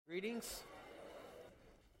Greetings.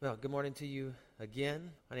 Well, good morning to you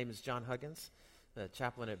again. My name is John Huggins, the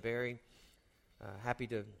chaplain at Berry. Happy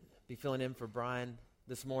to be filling in for Brian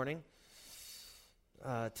this morning.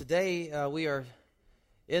 Today we are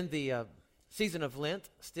in the season of Lent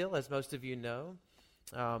still, as most of you know.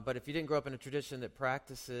 But if you didn't grow up in a tradition that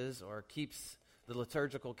practices or keeps the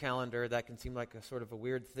liturgical calendar, that can seem like a sort of a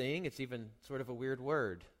weird thing. It's even sort of a weird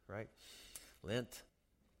word, right? Lent.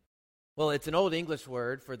 Well, it's an old English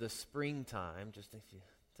word for the springtime, just if you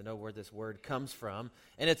to know where this word comes from.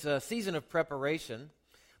 And it's a season of preparation.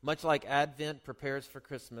 Much like Advent prepares for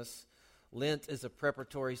Christmas, Lent is a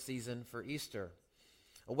preparatory season for Easter.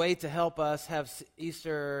 A way to help us have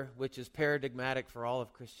Easter, which is paradigmatic for all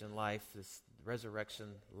of Christian life, this resurrection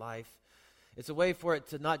life. It's a way for it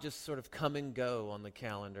to not just sort of come and go on the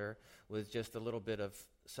calendar with just a little bit of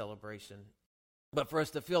celebration, but for us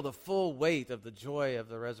to feel the full weight of the joy of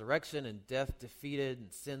the resurrection and death defeated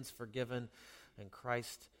and sins forgiven and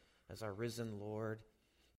Christ as our risen Lord.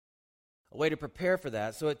 A way to prepare for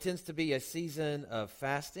that. So it tends to be a season of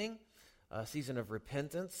fasting, a season of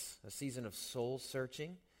repentance, a season of soul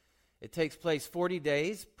searching. It takes place 40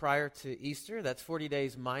 days prior to Easter. That's 40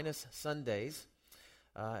 days minus Sundays.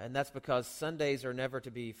 And that's because Sundays are never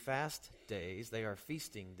to be fast days. They are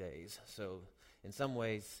feasting days. So in some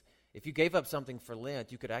ways, if you gave up something for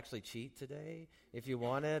Lent, you could actually cheat today if you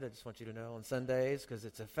wanted. I just want you to know on Sundays, because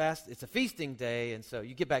it's a feasting day, and so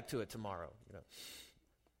you get back to it tomorrow.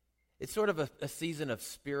 It's sort of a season of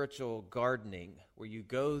spiritual gardening where you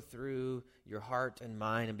go through your heart and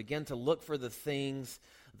mind and begin to look for the things,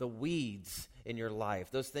 the weeds in your life,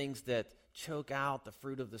 those things that choke out the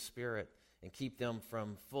fruit of the Spirit and keep them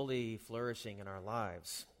from fully flourishing in our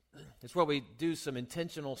lives. It's where we do some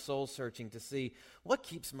intentional soul searching to see what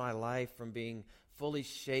keeps my life from being fully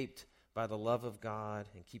shaped by the love of God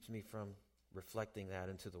and keeps me from reflecting that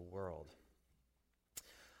into the world.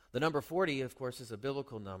 The number 40, of course, is a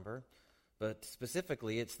biblical number, but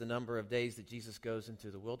specifically it's the number of days that Jesus goes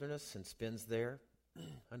into the wilderness and spends there,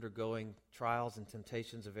 undergoing trials and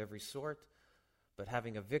temptations of every sort, but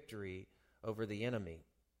having a victory over the enemy.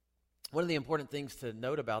 One of the important things to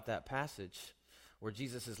note about that passage where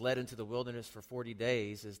Jesus is led into the wilderness for 40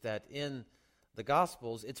 days is that in the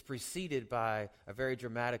Gospels, it's preceded by a very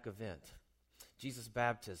dramatic event, Jesus'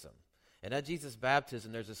 baptism. And at Jesus'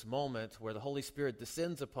 baptism, there's this moment where the Holy Spirit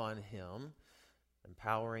descends upon him,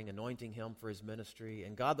 empowering, anointing him for his ministry.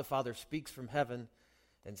 And God the Father speaks from heaven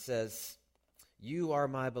and says, "You are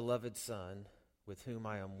my beloved Son, with whom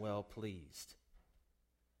I am well pleased."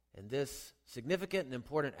 And this significant and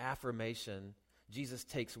important affirmation Jesus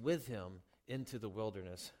takes with him into the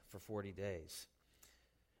wilderness for 40 days.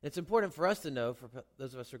 It's important for us to know, for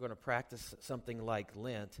those of us who are going to practice something like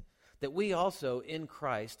Lent, that we also in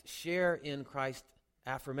Christ share in Christ's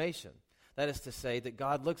affirmation. That is to say that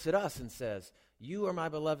God looks at us and says, "You are my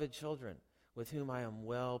beloved children, with whom I am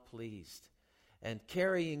well pleased." And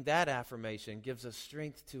carrying that affirmation gives us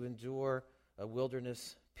strength to endure a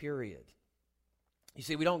wilderness period. You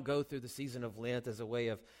see, we don't go through the season of Lent as a way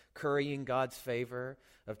of currying God's favor,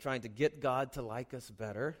 of trying to get God to like us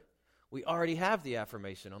better. We already have the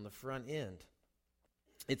affirmation on the front end.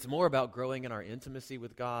 It's more about growing in our intimacy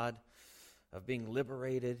with God, of being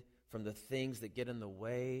liberated from the things that get in the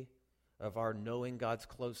way of our knowing God's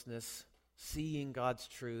closeness, seeing God's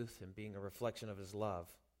truth, and being a reflection of his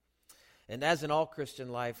love. And as in all Christian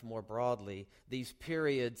life more broadly, these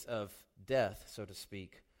periods of death, so to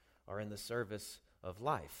speak, are in the service of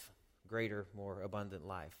life, greater, more abundant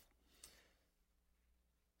life.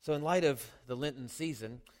 So in light of the Lenten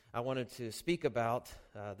season, I wanted to speak about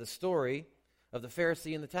the story of the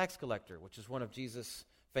Pharisee and the tax collector, which is one of Jesus'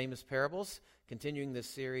 famous parables, continuing this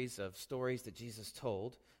series of stories that Jesus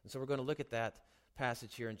told. And so we're going to look at that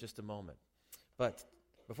passage here in just a moment. But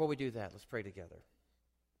before we do that, let's pray together.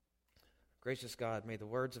 Gracious God, may the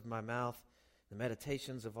words of my mouth, the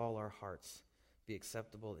meditations of all our hearts be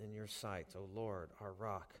acceptable in your sight, O Lord, our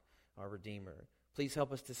rock, our Redeemer. Please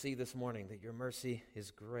help us to see this morning that your mercy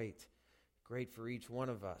is great, great for each one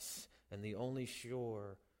of us, and the only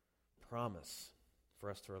sure promise for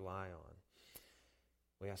us to rely on.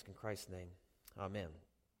 We ask in Christ's name, amen.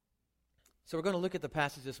 So we're going to look at the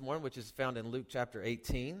passage this morning, which is found in Luke chapter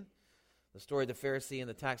 18, the story of the Pharisee and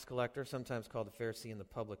the tax collector, sometimes called the Pharisee and the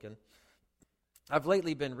publican. I've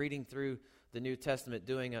lately been reading through the New Testament,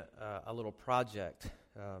 doing a little project,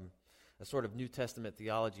 a sort of New Testament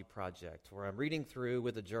theology project, where I'm reading through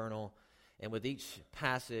with a journal, and with each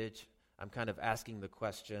passage, I'm kind of asking the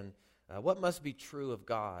question, what must be true of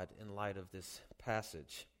God in light of this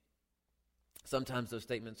passage? Sometimes those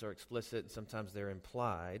statements are explicit, and sometimes they're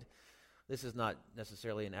implied. This is not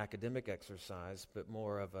necessarily an academic exercise, but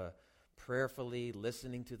more of a prayerfully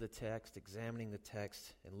listening to the text, examining the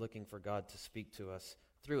text, and looking for God to speak to us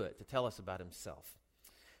through it, to tell us about himself.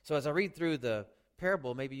 So as I read through the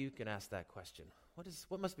parable, maybe you can ask that question.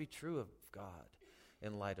 What must be true of God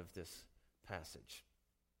in light of this passage?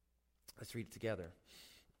 Let's read it together.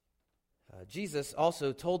 Jesus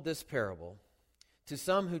also told this parable to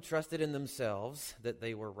some who trusted in themselves that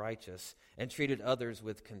they were righteous and treated others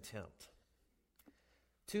with contempt.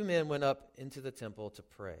 2 men went up into the temple to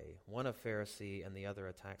pray, one a Pharisee and the other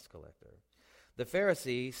a tax collector. The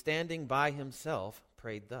Pharisee, standing by himself,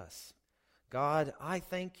 prayed thus, God, I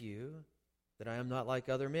thank you that I am not like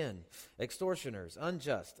other men, extortioners,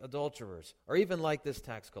 unjust, adulterers, or even like this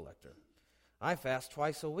tax collector. I fast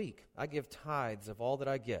twice a week. I give tithes of all that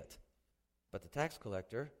I get. But the tax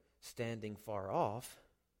collector, standing far off,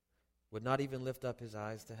 would not even lift up his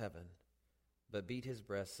eyes to heaven, but beat his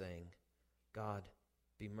breast, saying, God,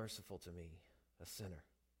 be merciful to me, a sinner.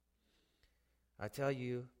 I tell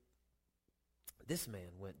you, this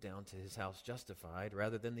man went down to his house justified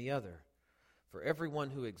rather than the other. For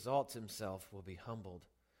everyone who exalts himself will be humbled,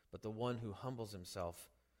 but the one who humbles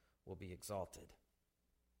himself will be exalted.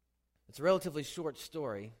 It's a relatively short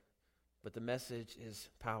story, but the message is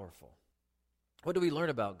powerful. What do we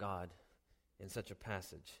learn about God in such a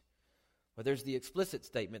passage? Well, there's the explicit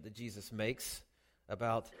statement that Jesus makes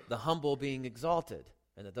about the humble being exalted,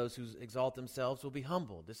 and that those who exalt themselves will be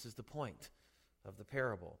humbled. This is the point of the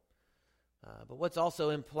parable. But what's also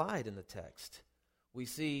implied in the text? We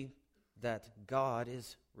see that God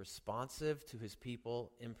is responsive to his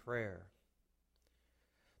people in prayer.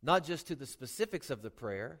 Not just to the specifics of the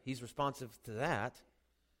prayer, he's responsive to that.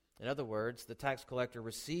 In other words, the tax collector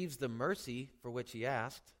receives the mercy for which he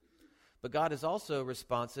asked, but God is also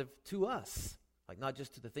responsive to us, like not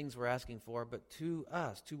just to the things we're asking for, but to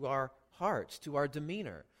us, to our hearts, to our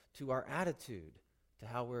demeanor, to our attitude, to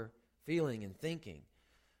how we're feeling and thinking,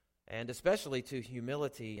 and especially to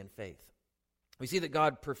humility and faith. We see that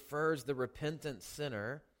God prefers the repentant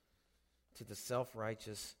sinner to the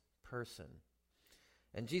self-righteous person.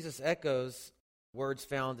 And Jesus echoes words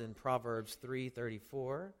found in Proverbs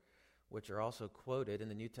 3:34, which are also quoted in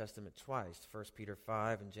the New Testament twice, 1 Peter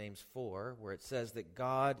 5 and James 4, where it says that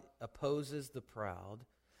God opposes the proud,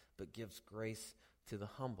 but gives grace to the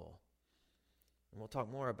humble. And we'll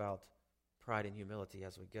talk more about pride and humility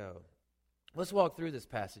as we go. Let's walk through this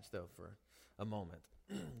passage, though, for a moment.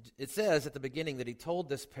 It says at the beginning that he told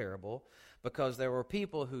this parable because there were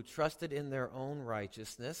people who trusted in their own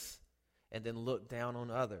righteousness and then looked down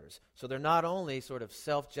on others. So they're not only sort of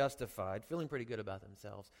self-justified, feeling pretty good about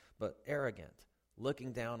themselves, but arrogant,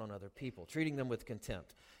 looking down on other people, treating them with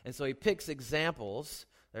contempt. And so he picks examples.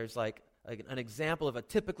 There's like an example of a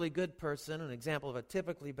typically good person, an example of a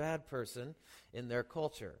typically bad person in their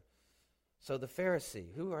culture. So the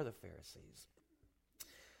Pharisee, who are the Pharisees?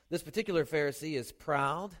 This particular Pharisee is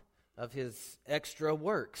proud of his extra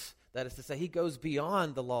works. That is to say, he goes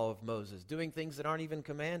beyond the law of Moses, doing things that aren't even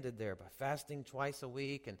commanded there by fasting twice a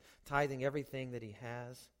week and tithing everything that he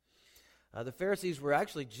has. The Pharisees were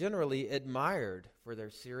actually generally admired for their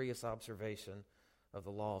serious observation of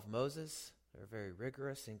the law of Moses. They're very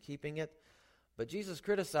rigorous in keeping it. But Jesus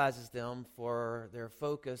criticizes them for their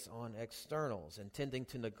focus on externals and tending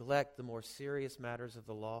to neglect the more serious matters of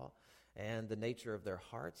the law and the nature of their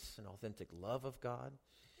hearts and authentic love of God.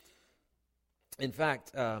 In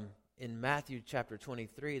fact, in Matthew chapter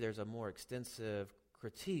 23, there's a more extensive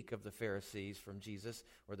critique of the Pharisees from Jesus,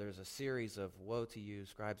 where there's a series of woe to you,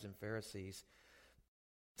 scribes and Pharisees.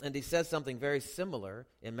 And he says something very similar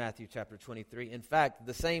in Matthew chapter 23. In fact,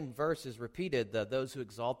 the same verse is repeated, that those who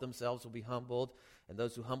exalt themselves will be humbled, and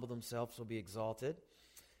those who humble themselves will be exalted.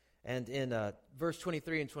 And in verse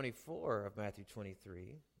 23 and 24 of Matthew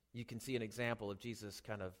 23, you can see an example of Jesus'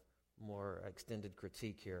 kind of more extended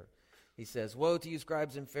critique here. He says, "Woe to you,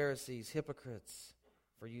 scribes and Pharisees, hypocrites,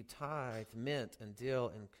 for you tithe mint and dill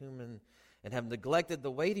and cumin, and have neglected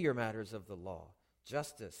the weightier matters of the law,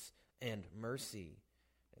 justice and mercy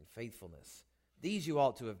and faithfulness. These you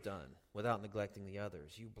ought to have done without neglecting the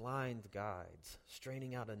others. You blind guides,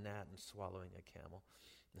 straining out a gnat and swallowing a camel."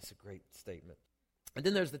 That's a great statement. And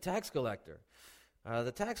then there's the tax collector.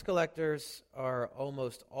 The tax collectors are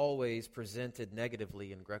almost always presented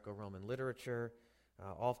negatively in Greco-Roman literature.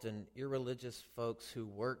 Often irreligious folks who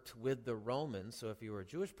worked with the Romans. So if you were a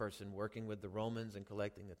Jewish person working with the Romans and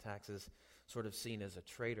collecting the taxes, sort of seen as a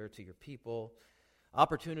traitor to your people.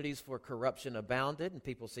 Opportunities for corruption abounded, and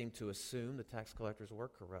people seemed to assume the tax collectors were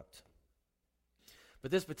corrupt. But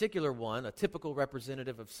this particular one, a typical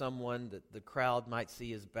representative of someone that the crowd might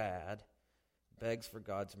see as bad, begs for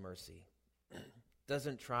God's mercy.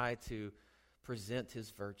 doesn't try to present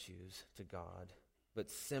his virtues to God, but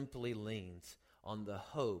simply leans on the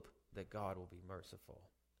hope that God will be merciful.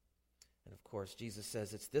 And of course, Jesus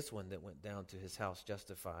says it's this one that went down to his house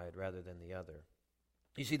justified rather than the other.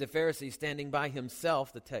 You see, the Pharisee standing by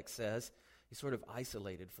himself, the text says, he's sort of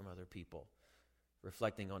isolated from other people,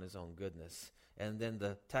 reflecting on his own goodness. And then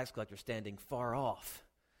the tax collector standing far off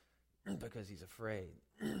because he's afraid.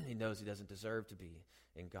 He knows he doesn't deserve to be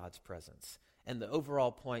in God's presence. And the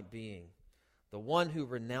overall point being, the one who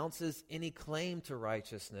renounces any claim to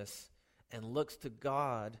righteousness and looks to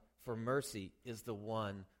God for mercy is the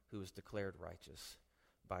one who is declared righteous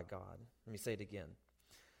by God. Let me say it again.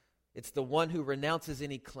 It's the one who renounces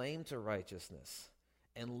any claim to righteousness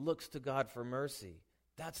and looks to God for mercy.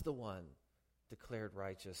 That's the one declared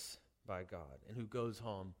righteous by God and who goes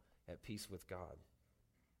home at peace with God.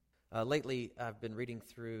 Lately, I've been reading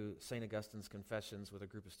through St. Augustine's Confessions with a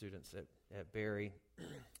group of students at Barry,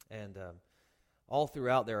 and all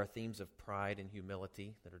throughout there are themes of pride and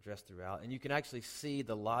humility that are addressed throughout, and you can actually see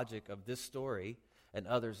the logic of this story and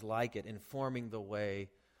others like it informing the way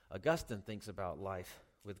Augustine thinks about life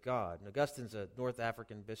with God. And Augustine's a North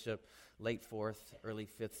African bishop, late 4th, early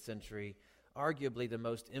 5th century, arguably the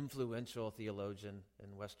most influential theologian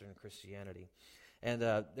in Western Christianity. And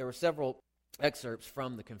there were several excerpts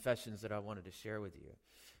from the Confessions that I wanted to share with you,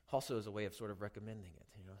 also as a way of sort of recommending it.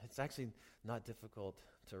 You know, it's actually not difficult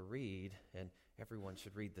to read, and everyone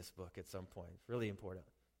should read this book at some point. It's really important.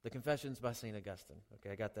 The Confessions by St. Augustine.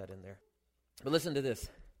 Okay, I got that in there. But listen to this,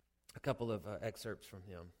 a couple of excerpts from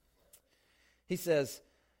him. He says,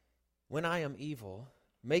 "When I am evil,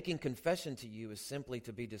 making confession to you is simply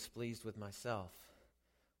to be displeased with myself.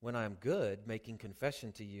 When I am good, making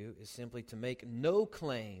confession to you is simply to make no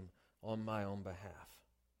claim on my own behalf.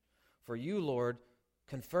 For you, Lord,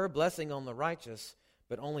 confer blessing on the righteous,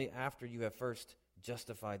 but only after you have first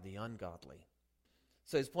justified the ungodly."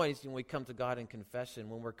 So his point is, when we come to God in confession,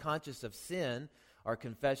 when we're conscious of sin, our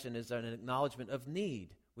confession is an acknowledgement of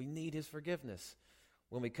need. We need his forgiveness.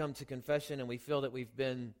 When we come to confession and we feel that we've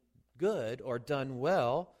been good or done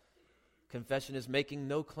well, confession is making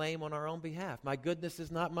no claim on our own behalf. My goodness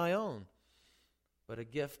is not my own, but a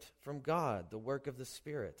gift from God, the work of the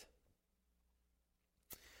Spirit.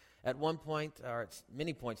 At one point, or at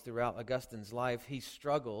many points throughout Augustine's life, he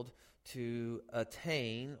struggled to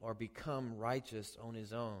attain or become righteous on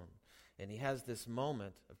his own. And he has this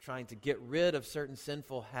moment of trying to get rid of certain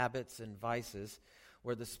sinful habits and vices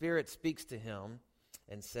where the Spirit speaks to him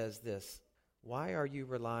and says this, "Why are you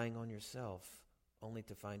relying on yourself only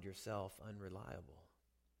to find yourself unreliable?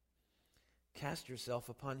 Cast yourself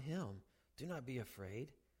upon him. Do not be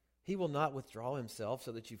afraid. He will not withdraw himself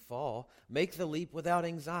so that you fall. Make the leap without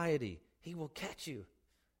anxiety. He will catch you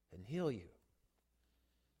and heal you."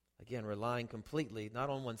 Again, relying completely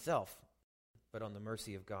not on oneself, but on the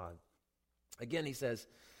mercy of God. Again, he says,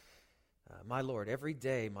 "My Lord, every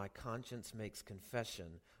day my conscience makes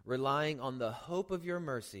confession, relying on the hope of your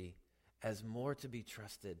mercy as more to be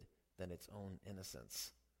trusted than its own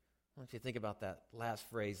innocence." I want you to think about that last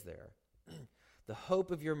phrase there. The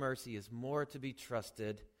hope of your mercy is more to be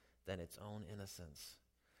trusted than its own innocence.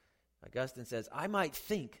 Augustine says, I might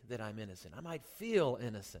think that I'm innocent. I might feel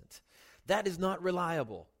innocent. That is not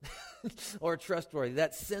reliable or trustworthy.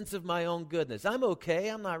 That sense of my own goodness. I'm okay.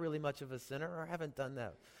 I'm not really much of a sinner, or I haven't done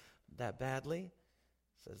that badly.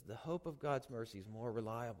 Says the hope of God's mercy is more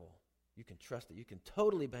reliable. You can trust it. You can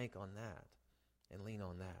totally bank on that and lean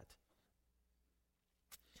on that.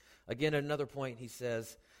 Again, at another point, he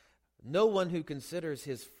says, no one who considers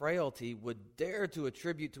his frailty would dare to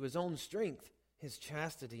attribute to his own strength his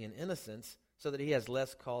chastity and innocence, so that he has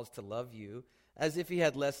less cause to love you, as if he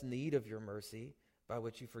had less need of your mercy, by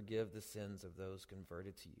which you forgive the sins of those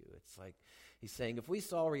converted to you. It's like he's saying, if we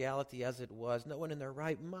saw reality as it was, no one in their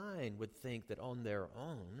right mind would think that on their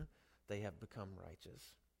own they have become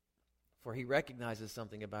righteous. For he recognizes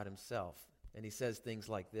something about himself, and he says things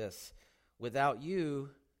like this, without you,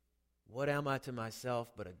 what am I to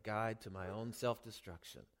myself but a guide to my own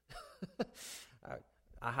self-destruction?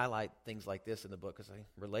 I highlight things like this in the book because I'm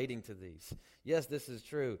relating to these. Yes, this is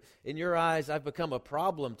true. In your eyes, I've become a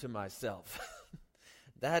problem to myself.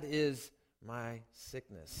 That is my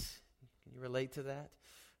sickness. Can you relate to that?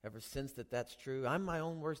 Ever since that's true? I'm my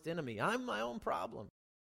own worst enemy. I'm my own problem.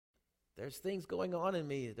 There's things going on in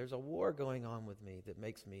me. There's a war going on with me that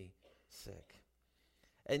makes me sick.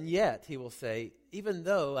 And yet, he will say, even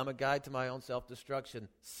though I'm a guide to my own self-destruction,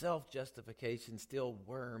 self-justification still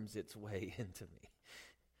worms its way into me.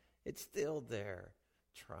 It's still there,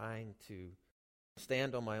 trying to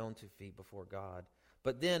stand on my own 2 feet before God.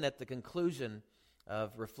 But then at the conclusion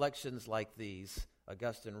of reflections like these,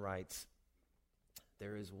 Augustine writes,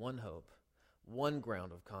 there is one hope, one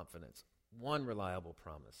ground of confidence, one reliable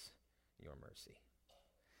promise, your mercy.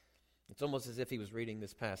 It's almost as if he was reading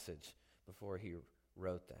this passage before he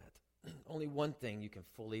wrote that. Only one thing you can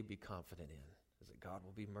fully be confident in is that God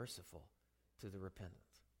will be merciful to the repentant.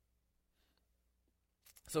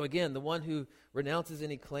 So again, the one who renounces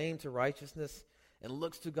any claim to righteousness and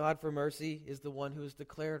looks to God for mercy is the one who is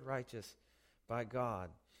declared righteous by God.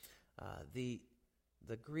 The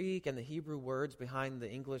Greek and the Hebrew words behind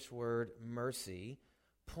the English word mercy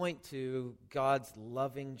point to God's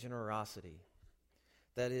loving generosity.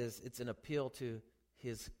 That is, it's an appeal to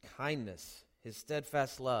his kindness, his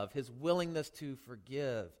steadfast love, his willingness to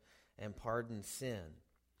forgive and pardon sin.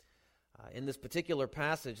 In this particular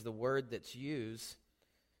passage, the word that's used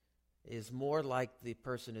is more like the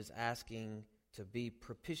person is asking to be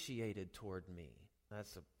propitiated toward me.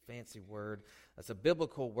 That's a fancy word. That's a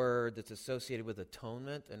biblical word that's associated with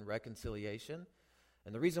atonement and reconciliation.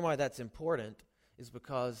 And the reason why that's important is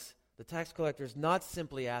because the tax collector is not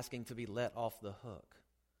simply asking to be let off the hook.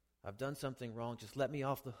 I've done something wrong, just let me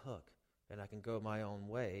off the hook and I can go my own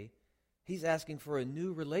way. He's asking for a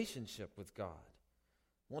new relationship with God.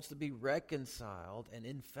 He wants to be reconciled and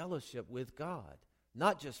in fellowship with God,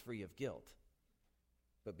 not just free of guilt,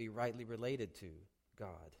 but be rightly related to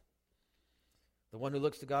God. The one who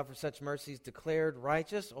looks to God for such mercy is declared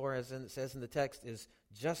righteous, or as it says in the text, is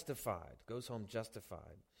justified, goes home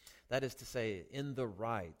justified. That is to say, in the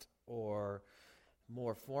right, or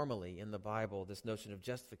more formally in the Bible, this notion of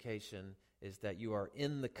justification is that you are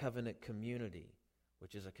in the covenant community,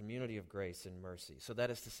 which is a community of grace and mercy. So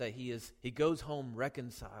that is to say, he goes home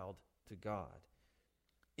reconciled to God,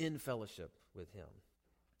 in fellowship with him.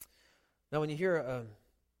 Now, when you hear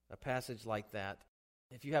a passage like that,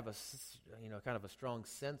 if you have kind of a strong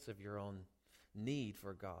sense of your own need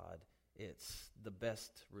for God, it's the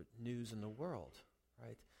best news in the world,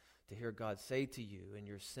 right? To hear God say to you in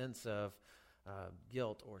your sense of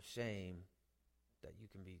guilt or shame that you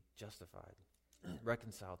can be justified,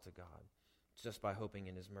 reconciled to God, just by hoping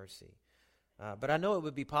in his mercy. But I know it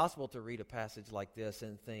would be possible to read a passage like this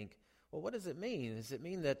and think, well, what does it mean? Does it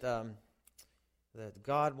mean that that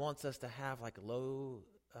God wants us to have like low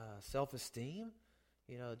self-esteem?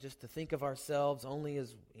 Just to think of ourselves only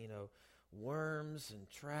as, worms and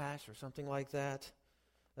trash or something like that?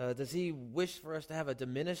 Does he wish for us to have a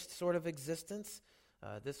diminished sort of existence?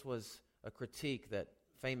 This was a critique that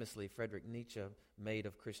famously Friedrich Nietzsche made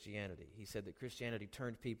of Christianity. He said that Christianity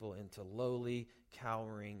turned people into lowly,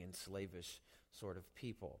 cowering, and slavish sort of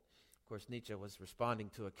people. Of course, Nietzsche was responding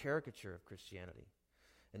to a caricature of Christianity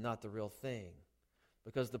and not the real thing.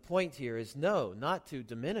 Because the point here is not to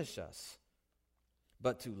diminish us,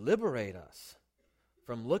 but to liberate us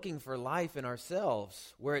from looking for life in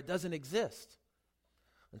ourselves where it doesn't exist,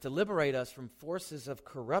 and to liberate us from forces of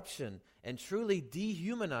corruption and truly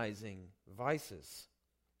dehumanizing vices.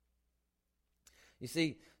 You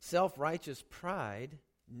see, self-righteous pride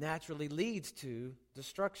naturally leads to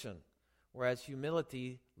destruction, whereas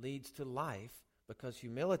humility leads to life, because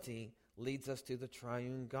humility leads us to the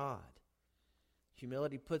triune God.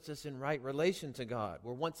 Humility puts us in right relation to God,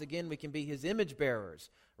 where once again we can be his image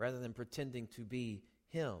bearers rather than pretending to be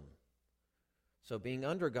him. So being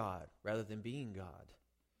under God rather than being God,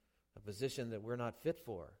 a position that we're not fit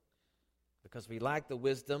for because we lack the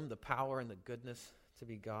wisdom, the power, and the goodness to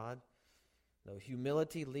be God. No,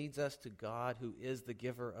 humility leads us to God, who is the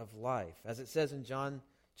giver of life. As it says in John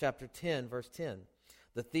chapter 10, verse 10,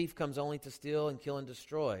 the thief comes only to steal and kill and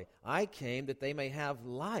destroy. I came that they may have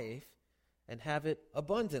life and have it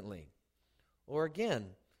abundantly. Or again,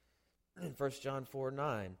 in 1 John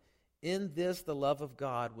 4:9, in this the love of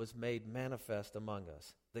God was made manifest among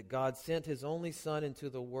us, that God sent his only Son into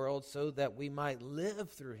the world so that we might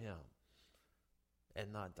live through him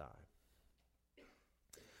and not die.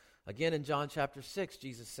 Again, in John chapter 6,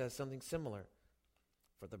 Jesus says something similar.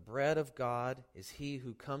 For the bread of God is he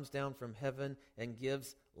who comes down from heaven and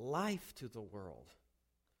gives life to the world.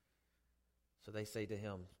 So they say to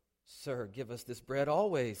him, Sir, give us this bread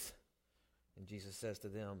always. And Jesus says to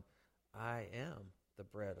them, I am the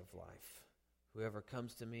bread of life. Whoever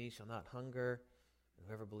comes to me shall not hunger, and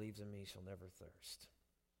whoever believes in me shall never thirst.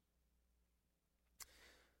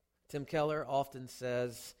 Tim Keller often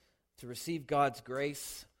says, to receive God's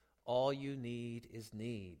grace, all you need is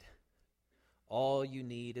need. All you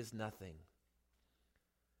need is nothing.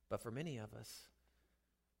 But for many of us,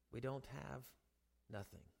 we don't have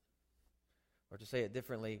nothing. Or to say it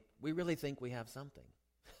differently, we really think we have something.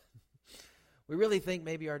 We really think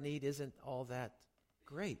maybe our need isn't all that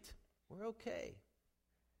great. We're okay.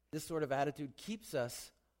 This sort of attitude keeps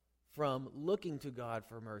us from looking to God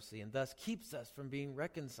for mercy, and thus keeps us from being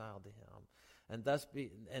reconciled to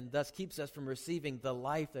him, and thus keeps us from receiving the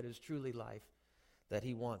life that is truly life that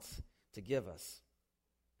he wants to give us.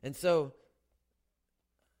 And so,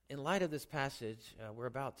 in light of this passage, we're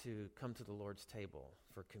about to come to the Lord's table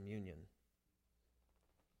for communion.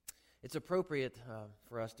 It's appropriate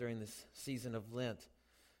for us during this season of Lent,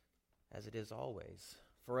 as it is always,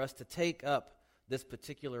 for us to take up this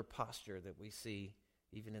particular posture that we see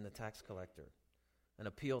even in the tax collector, an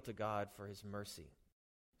appeal to God for his mercy.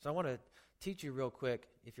 So I want to teach you real quick,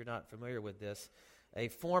 if you're not familiar with this, a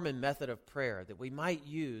form and method of prayer that we might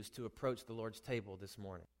use to approach the Lord's table this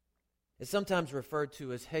morning. It's sometimes referred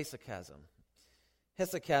to as hesychasm.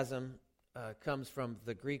 Hesychasm comes from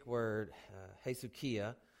the Greek word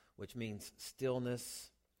hesychia, which means stillness,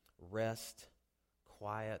 rest,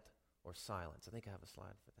 quiet, or silence. I think I have a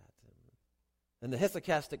slide for that. And the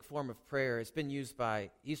hesychastic form of prayer has been used by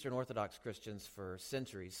Eastern Orthodox Christians for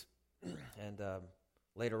centuries, and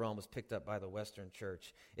later on was picked up by the Western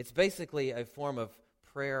Church. It's basically a form of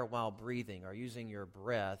prayer while breathing, or using your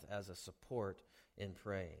breath as a support in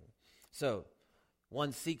praying. So,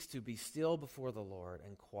 one seeks to be still before the Lord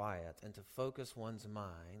and quiet, and to focus one's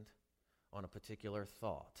mind on a particular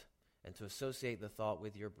thought, and to associate the thought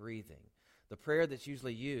with your breathing. The prayer that's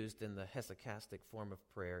usually used in the hesychastic form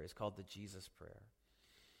of prayer is called the Jesus Prayer.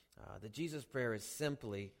 The Jesus Prayer is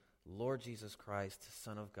simply, Lord Jesus Christ,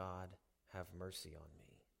 Son of God, have mercy on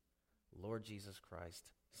me. Lord Jesus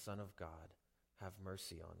Christ, Son of God, have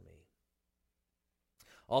mercy on me.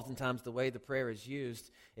 Oftentimes the way the prayer is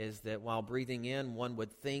used is that while breathing in, one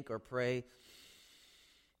would think or pray,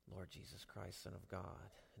 Lord Jesus Christ, Son of God,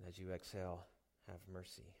 and as you exhale, have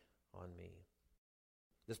mercy on me.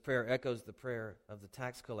 This prayer echoes the prayer of the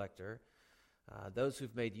tax collector. Those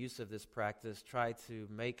who've made use of this practice try to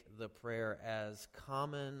make the prayer as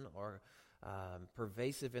common or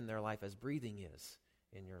pervasive in their life as breathing is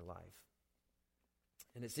in your life.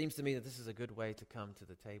 And it seems to me that this is a good way to come to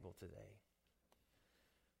the table today.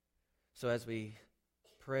 So as we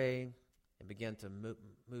pray and begin to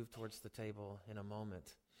move towards the table in a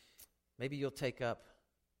moment, maybe you'll take up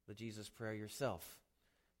the Jesus Prayer yourself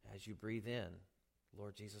as you breathe in,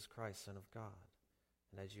 Lord Jesus Christ, Son of God,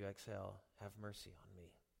 and as you exhale, have mercy on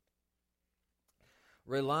me.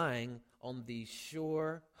 Relying on the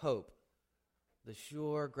sure hope, the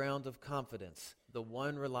sure ground of confidence, the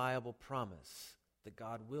one reliable promise that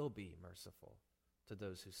God will be merciful to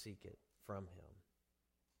those who seek it from him.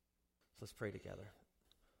 So let's pray together.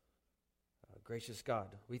 Gracious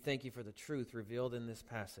God, we thank you for the truth revealed in this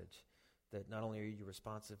passage, that not only are you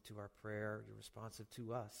responsive to our prayer, you're responsive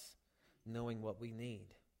to us, knowing what we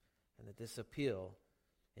need, and that this appeal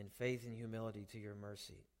in faith and humility to your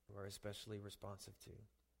mercy we're especially responsive to.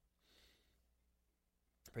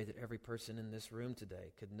 I pray that every person in this room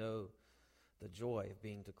today could know the joy of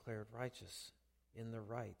being declared righteous, in the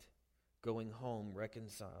right, going home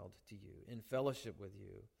reconciled to you, in fellowship with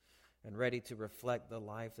you, and ready to reflect the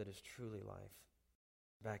life that is truly life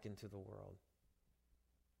back into the world.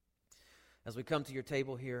 As we come to your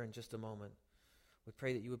table here in just a moment, we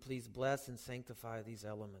pray that you would please bless and sanctify these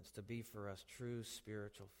elements to be for us true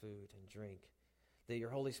spiritual food and drink, that your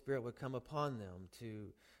Holy Spirit would come upon them to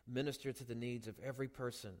minister to the needs of every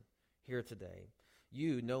person here today.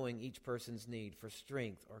 You knowing each person's need for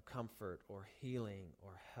strength or comfort or healing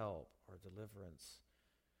or help or deliverance,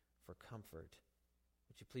 for comfort.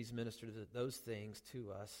 Would you please minister to those things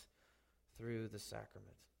to us through the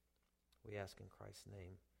sacrament? We ask in Christ's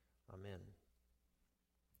name. Amen.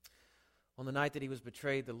 On the night that he was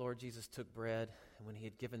betrayed, the Lord Jesus took bread, and when he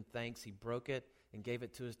had given thanks, he broke it and gave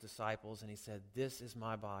it to his disciples, and he said, "This is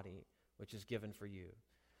my body, which is given for you.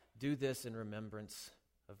 Do this in remembrance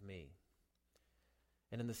of me."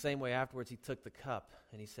 And in the same way afterwards, he took the cup,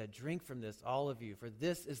 and he said, "Drink from this, all of you, for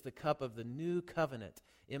this is the cup of the new covenant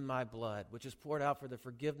in my blood, which is poured out for the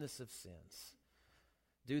forgiveness of sins.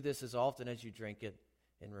 Do this as often as you drink it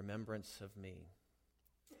in remembrance of me."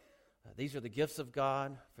 These are the gifts of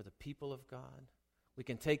God for the people of God. We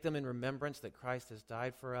can take them in remembrance that Christ has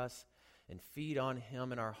died for us and feed on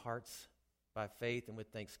him in our hearts by faith and with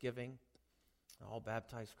thanksgiving. All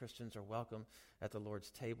baptized Christians are welcome at the Lord's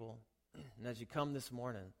table. And as you come this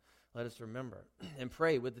morning, let us remember and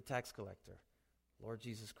pray with the tax collector, Lord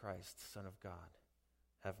Jesus Christ, Son of God,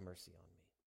 have mercy on me.